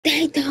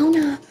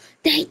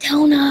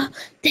Daytona,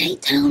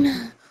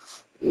 Daytona,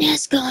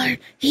 NASCAR,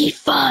 Heat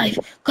 5,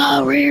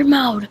 career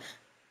mode.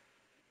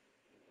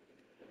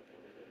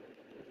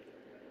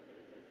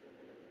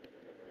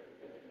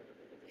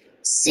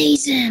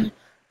 Season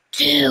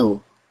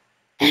 2,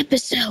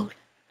 episode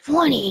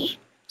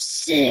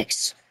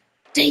 26,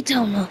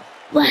 Daytona,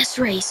 last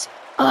race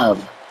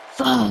of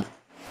the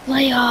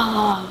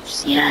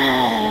playoffs.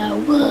 Yeah,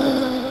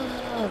 whoa.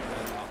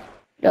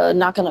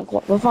 Not gonna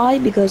qualify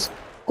because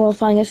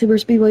qualifying at super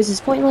speedways is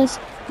pointless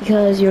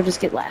because you'll just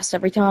get last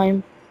every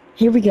time.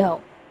 Here we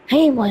go.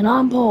 Hamlin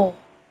on pole.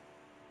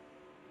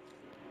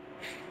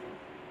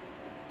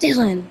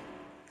 Dylan,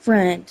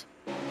 friend.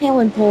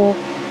 Hamlin pole.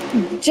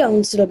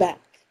 Jones to the back.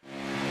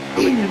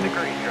 Coming to the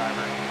green,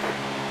 driver.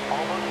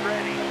 Almost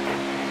ready.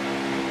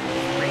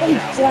 Green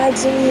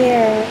flags in the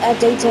air at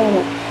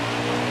Daytona.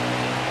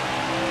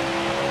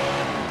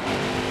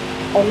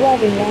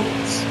 11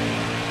 laps.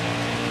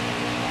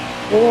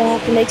 We're gonna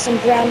have to make some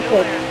ground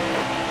quick.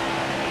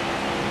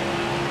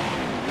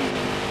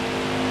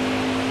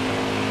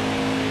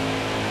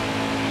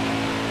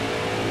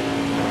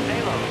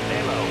 Stay low,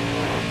 stay low.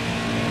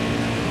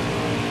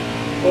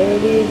 Where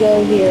do you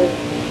go here?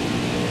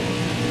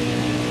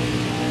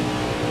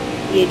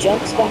 You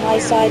jump to the high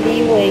side, do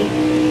you wait? I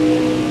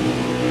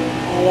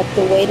have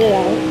to wait it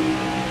out.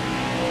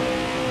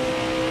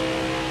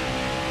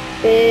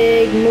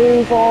 Big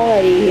move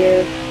already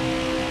here.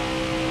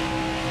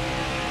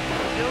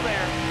 Still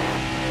there.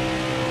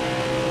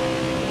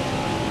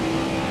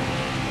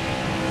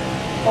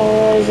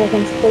 Oh, I was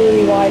looking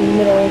pretty wide in the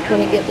middle and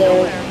couldn't get Still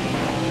there. there.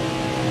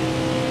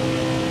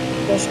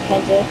 Just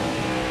Kenta.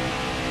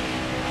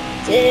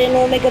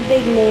 Didn't make a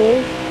big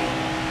move.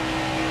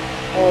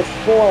 Or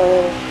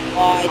 4. Oh,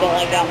 I don't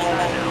like that one.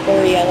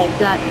 3, I like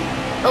that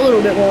a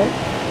little bit more.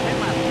 10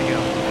 laps to go.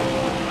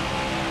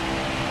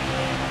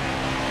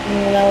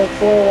 And now with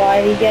 4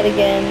 wide yet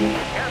again.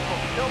 Careful,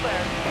 still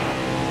there.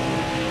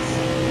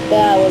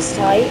 That was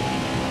tight.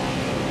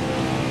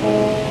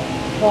 Oh,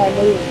 I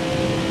moved.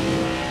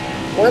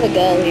 Where to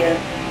go here?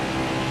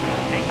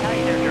 Hang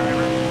tight there,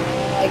 driver.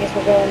 I guess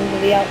we're going to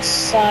the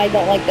outside.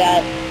 Don't like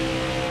that.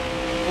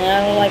 And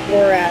I don't like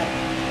where we're at.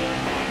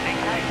 Hang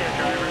tight there,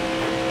 driver.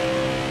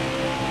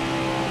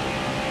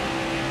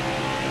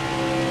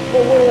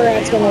 But where we're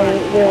at's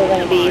where we're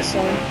gonna be,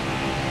 so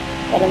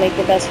gotta make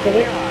the best of it.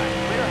 Clear high,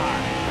 clear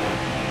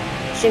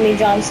high. Jimmy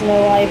Johnson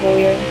arrival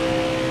here.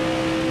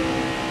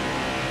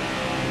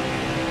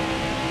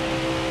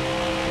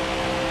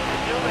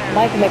 Still there.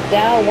 Mike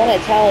McDowell won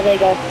at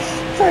Talladega.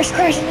 First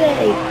crash of the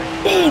day.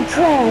 Big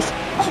crash.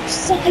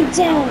 Upside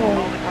down.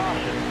 Hold the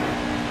caution.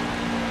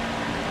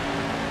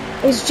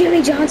 It was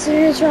Jimmy Johnson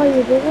in his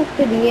rally, but up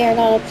in the air,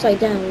 not upside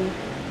down.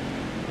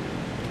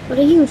 But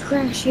a huge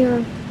crash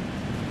here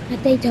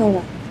at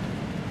Daytona.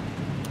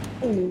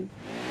 Ooh.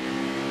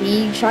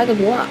 He tried to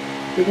block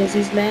because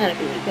he's mad at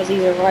me, because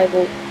he's a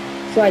rival.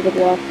 Tried to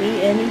block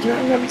me, and he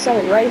turned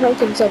himself right, hooked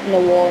himself in the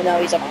wall, and now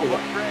he's up here.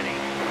 Almost ready.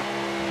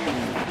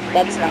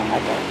 That's not my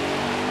fault.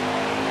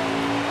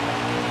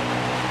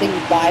 I think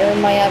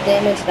Byron might have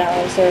damage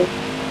now, so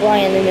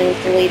Ryan Newman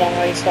with the lead on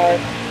restart.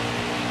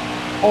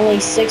 Only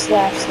 6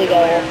 laps to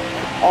go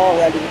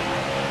already.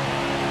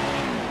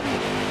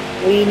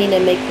 We need to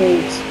make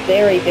moves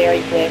very,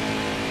 very quick.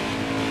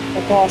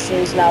 The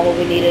caution's not what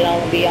we needed, I'm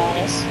gonna be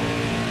honest.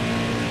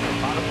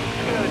 Bottom looks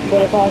good. But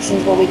the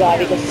caution's what we got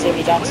because of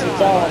Jimmy Johnson's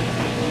done.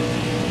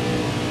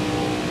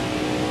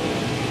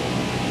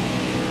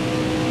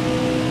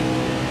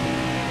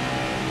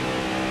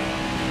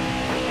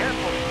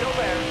 Careful, still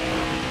there.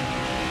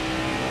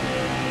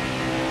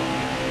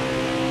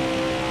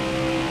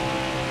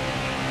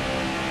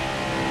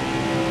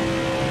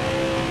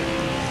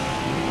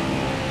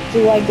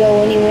 Do I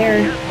go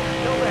anywhere? Careful,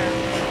 still there.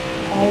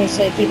 I'm just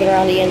gonna keep it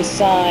around the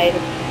inside.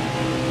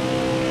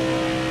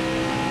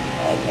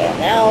 Okay,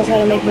 now I'll try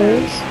to make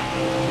moves.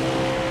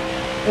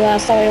 The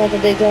last time I went to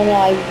Daytona,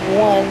 I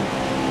won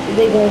the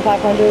Daytona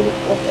 500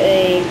 with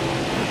a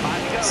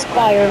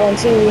Spire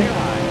 1-2.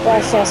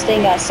 Crash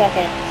Chastain got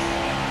second.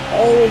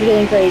 Oh, it was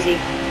getting crazy.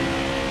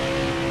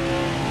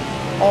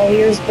 Oh,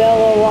 here's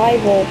Bell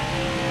arrival.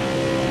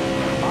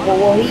 What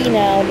will he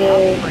now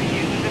do?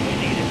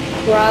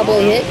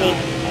 Probably hit me.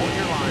 Hold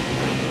your line.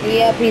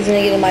 Yep, he's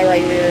gonna get in my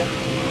right rear.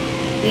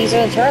 He's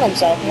gonna turn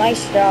himself.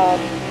 Nice job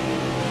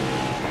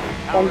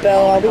from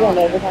Bell. Are we going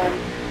to overtime?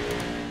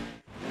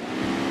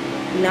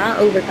 Not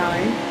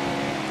overtime.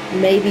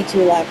 Maybe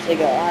 2 laps to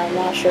go. I'm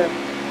not sure.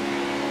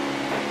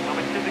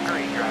 Coming to the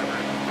green, driver.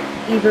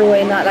 Either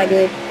way, not that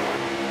good.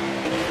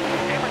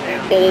 Hammer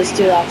down. It is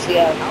 2 laps to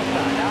go.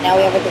 Outside, Now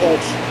we have a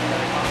glitch.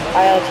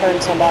 I gotta turn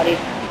somebody.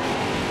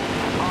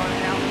 Car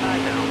is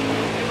outside now.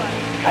 2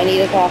 laps. I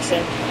need a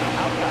caution.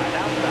 Outside,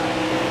 outside.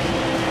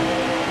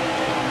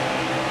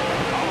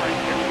 All right,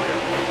 you're clear.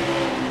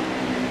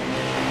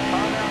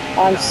 Car down.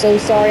 I'm so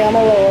sorry, I'm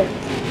a lower.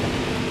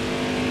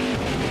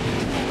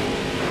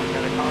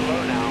 Got a car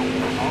low now.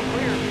 All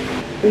clear.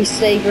 We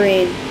stay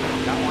green.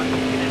 Got one.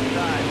 Get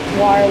inside.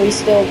 Why are we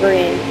still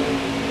green?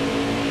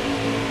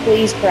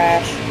 Please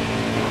crash.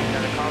 Got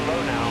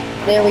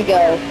There we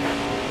go.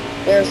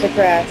 There's the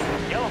crash.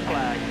 Yellow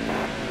flag.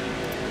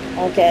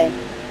 Okay.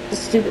 The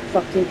stupid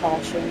fucking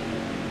caution.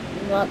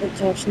 Not the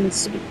caution, the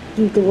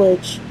stupid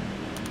glitch.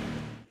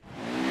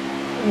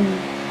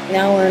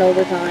 Now we're in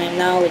overtime.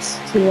 Now it's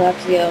 2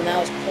 laps to go.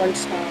 Now it's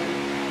crunch time.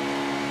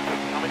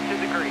 Coming to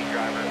the green,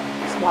 driver.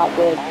 It's not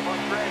good.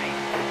 Almost ready.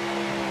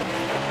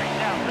 Right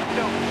now, let's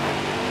go.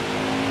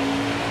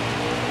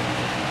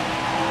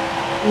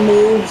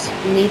 Moves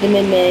need to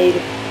be made,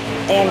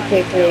 and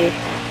quickly,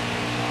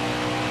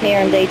 here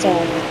in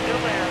Daytona. Still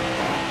there.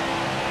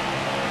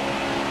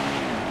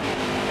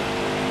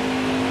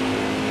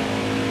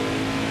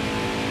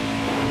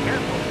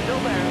 Careful, still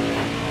there.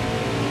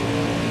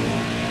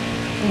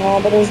 Oh,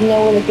 but there's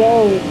nowhere to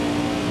go.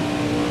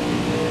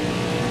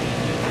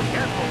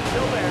 Careful,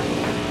 still there.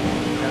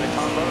 Got a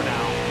combo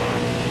now.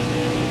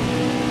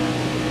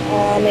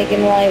 Oh, I'm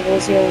making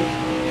rivals here.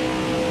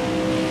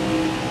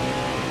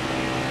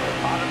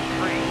 Bottom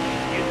three.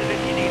 Use it if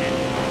you need it.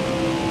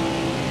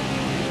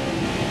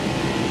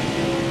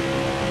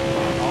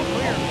 All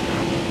clear.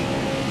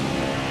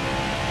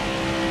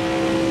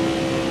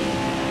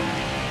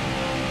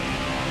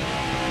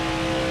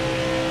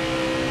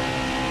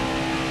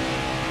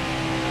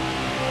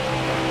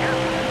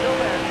 Careful, still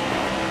there.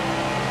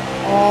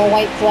 Oh,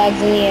 white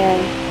flags in the air.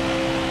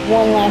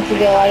 1 lap to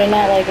go. I do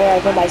not like where I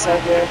put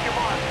myself here. Come on.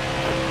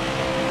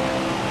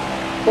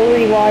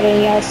 3 wide on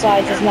the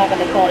outside, just not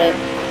gonna cut it.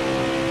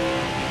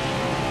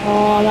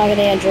 Oh, I'm not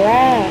gonna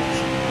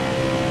draft.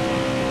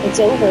 It's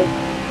over.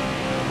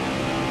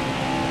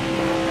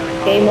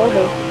 Game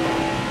over.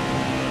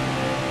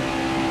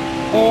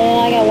 And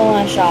I got 1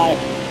 last shot.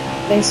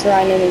 Thanks for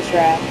riding in this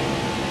draft.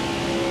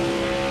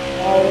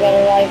 Oh, we got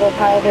a rival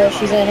pile there.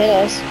 She's gonna hit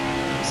us.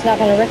 He's not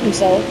gonna wreck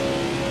himself.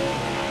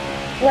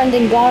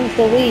 Brendan gone with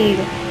the lead.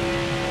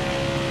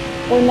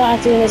 We're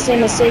not doing the same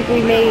mistake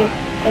we made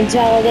in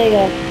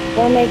Talladega.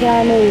 We're making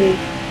our move.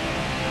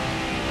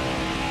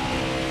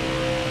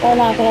 We're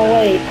not gonna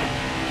wait.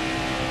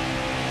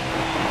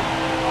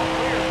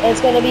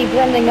 It's gonna be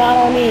Brendan gone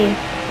on me.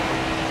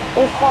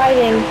 We're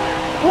fighting.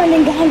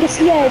 Brendan gone gets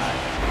the edge.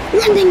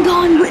 Brendan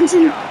gone wins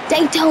in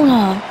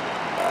Daytona.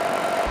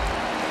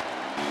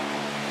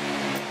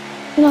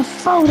 And a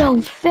photo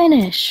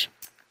finish.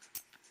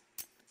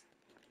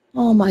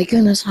 Oh my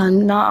goodness,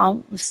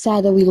 I'm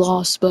sad that we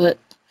lost, but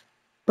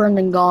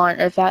Brendan gone,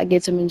 if that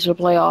gets him into the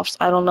playoffs.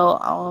 I don't know.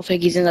 I don't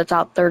think he's in the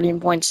top 30 in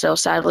points still,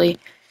 sadly.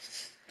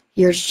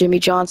 Here's Jimmy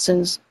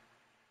Johnson's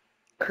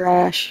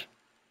crash.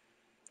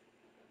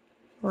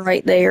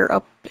 Right there,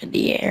 up in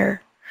the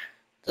air.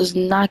 Does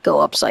not go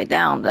upside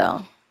down,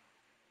 though.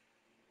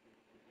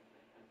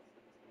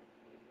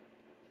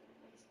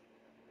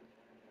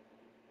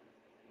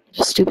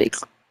 Just stupid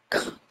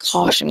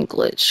caution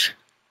glitch.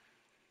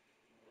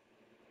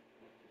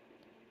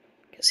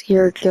 Because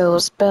here it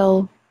goes,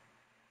 Bell.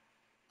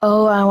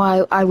 Oh,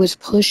 I was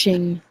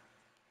pushing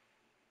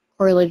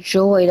Corey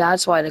Joy.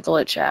 That's why the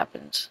glitch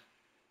happened.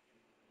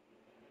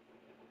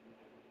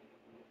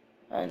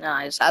 And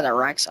I just had to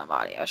wreck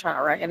somebody. I was trying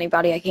to wreck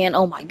anybody I can.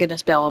 Oh my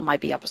goodness, Bell, it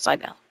might be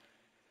upside down.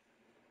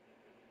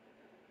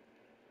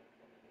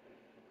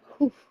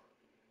 Whew.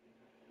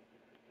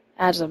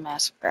 That's a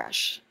massive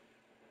crash.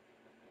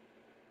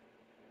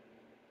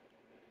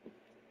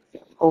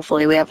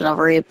 Hopefully we have enough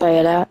replay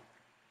of that.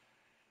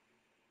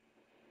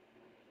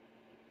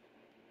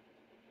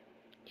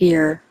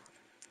 Here.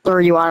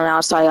 31 on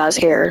outside guys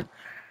here.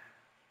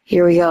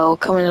 Here we go.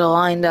 Coming to the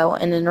line though.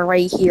 And then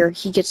right here,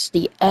 he gets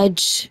the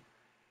edge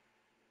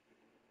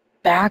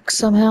back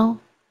somehow.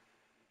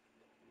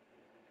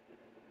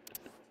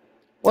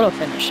 What a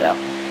finish though.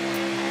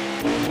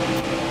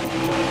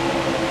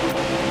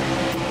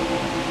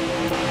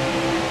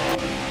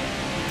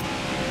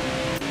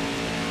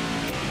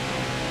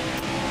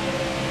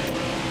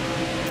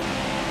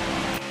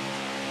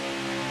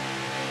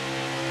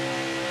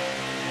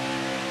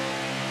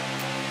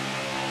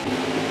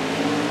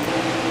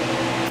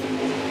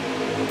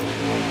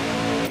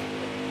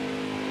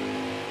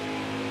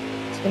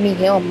 Timmy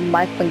Hill and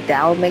Mike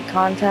McDowell make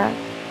contact.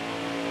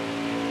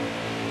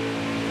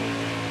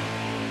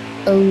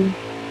 Oh,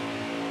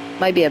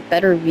 might be a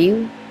better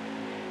view.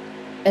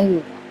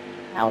 Oh,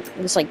 wow,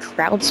 it's like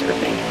crowd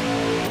surfing.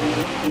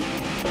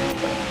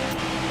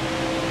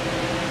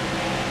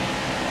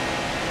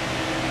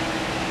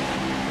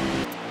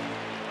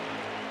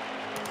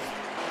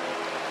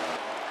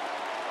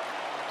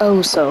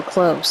 Oh, so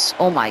close.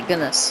 Oh my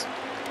goodness.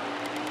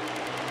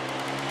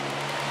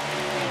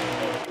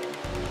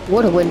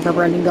 What a win for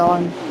Brendan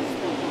Gaughan.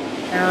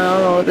 I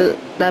don't know,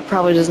 that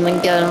probably doesn't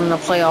get him in the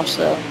playoffs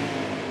though.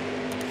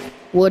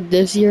 Would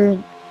this year?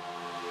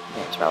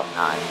 Yeah, it's probably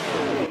not.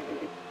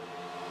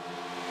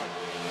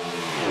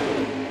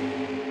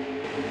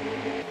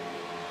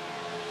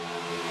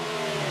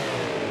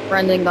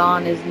 Brendan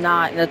Gaughan is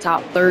not in the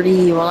top 30.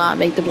 He will not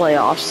make the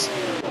playoffs.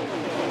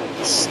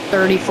 He's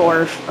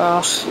 34th.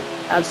 Ugh,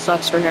 that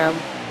sucks for him.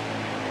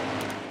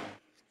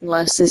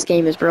 Unless this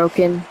game is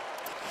broken,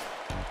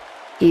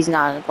 he's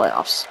not in the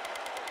playoffs.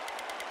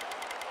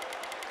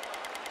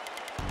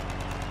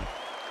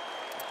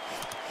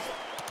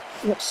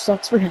 Which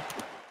sucks for him.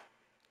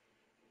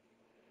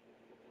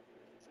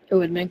 It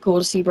would have been cool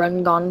to see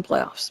Brendan gone in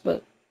playoffs,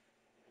 but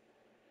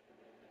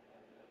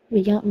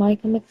we got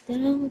Michael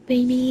McDowell,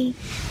 baby.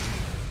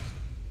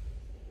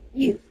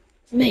 You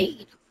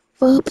made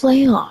the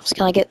playoffs.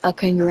 Can I get a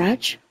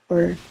congrats?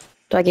 Or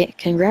do I get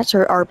congrats,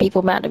 or are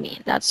people mad at me?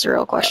 That's the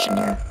real question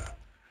here.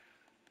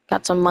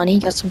 Got some money,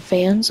 got some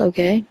fans,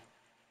 okay.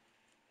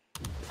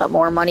 Got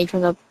more money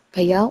from the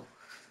payout.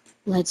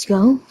 Let's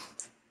go.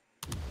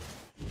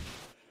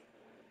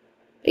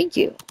 Thank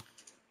you.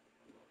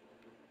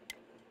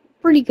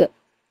 Pretty good.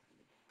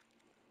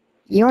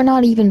 You're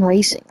not even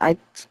racing. I,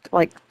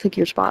 like, took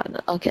your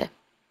spot. Okay.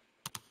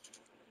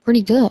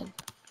 Pretty good.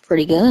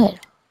 Pretty good.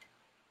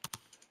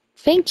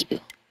 Thank you.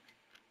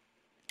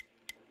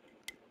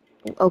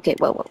 Okay,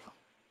 whoa.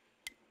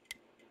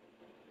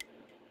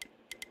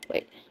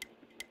 Wait.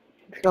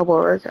 Double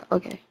work.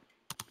 Okay.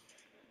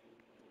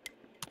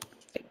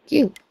 Thank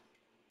you.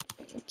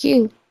 Thank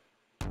you.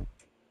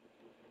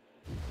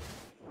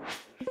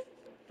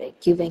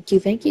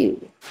 Thank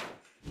you.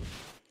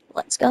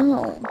 Let's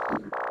go.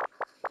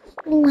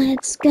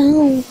 Let's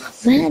go.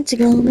 Let's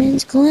go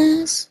into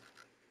class.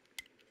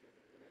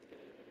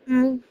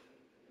 I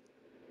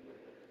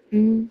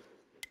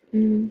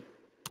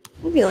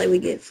feel like we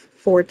get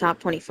 4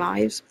 top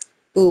 25s.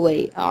 Ooh,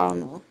 wait, I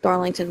don't know.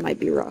 Darlington might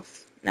be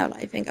rough, now that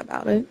I think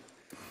about it.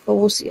 But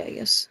we'll see, I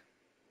guess.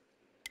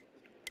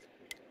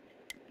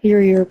 Here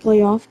are your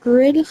playoff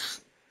grid.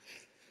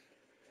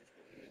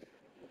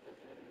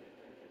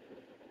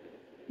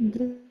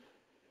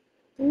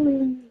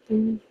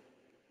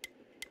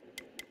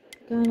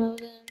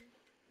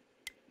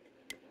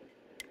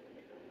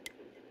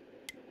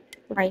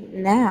 Right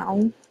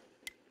now,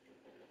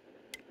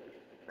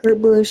 Kurt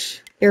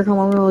Busch, Eric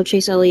Almirola,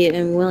 Chase Elliott,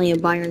 and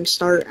William Byron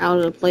start out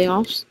of the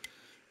playoffs.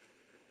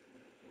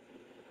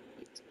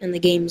 And the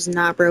game's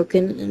not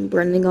broken, and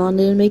Brendan Gaughan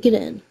didn't make it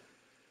in.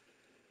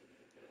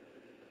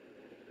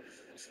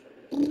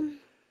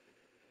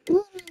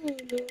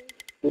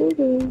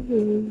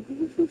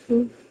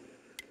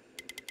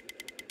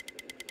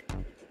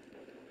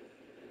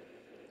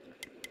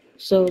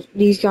 So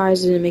these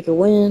guys didn't make a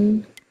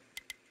win,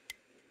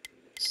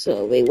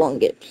 so they won't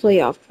get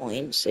playoff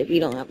points if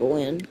you don't have a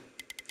win.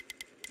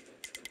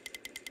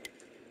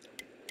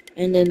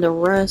 And then the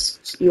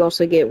rest, you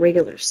also get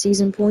regular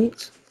season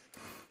points,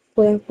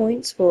 playoff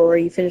points for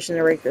you finishing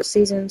the regular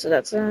season, so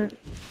that's that.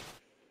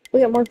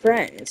 We got more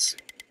friends.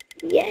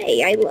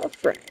 Yay, I love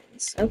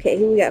friends. Okay,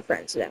 who we got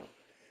friends now?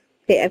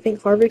 Okay, I think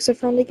Harvick's a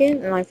friend again,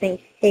 and I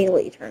think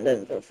Haley turned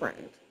into a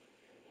friend.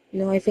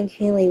 No, I think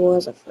Haley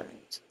was a friend.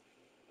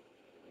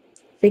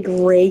 I think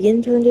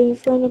Reagan turned into a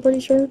friend, I'm pretty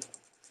sure.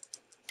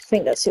 I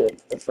think that's who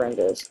the friend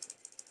is.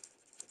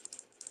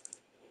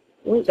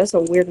 Ooh, that's a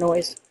weird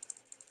noise.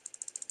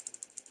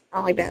 I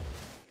don't like that.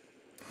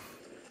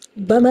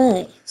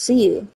 Bye-bye. See you.